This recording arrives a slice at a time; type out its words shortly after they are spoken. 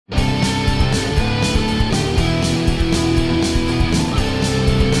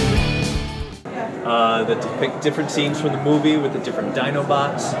that depict different scenes from the movie with the different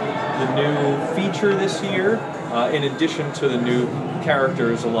Dinobots. The new feature this year, in addition to the new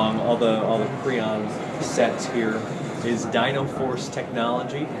characters along all the KREON sets here, is Dino Force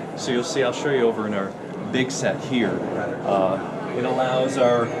technology. So you'll see, I'll show you over in our big set here. It allows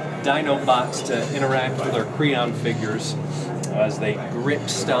our Dinobots to interact with our KREON figures as they grip,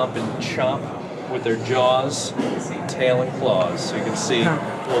 stomp, and chomp with their jaws, tail, and claws. So you can see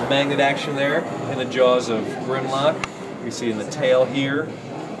a little magnet action there in the jaws of GRIMLOCK. You see in the tail here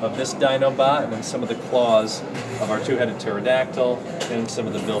of this Dinobot, and then some of the claws of our two-headed pterodactyl, and some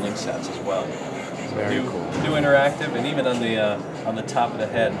of the building sets as well. So Very cool. New interactive, and even on the top of the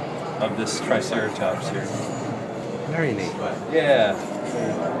head of this Triceratops here. Very neat. Yeah.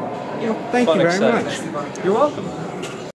 Thank you very much. You're welcome.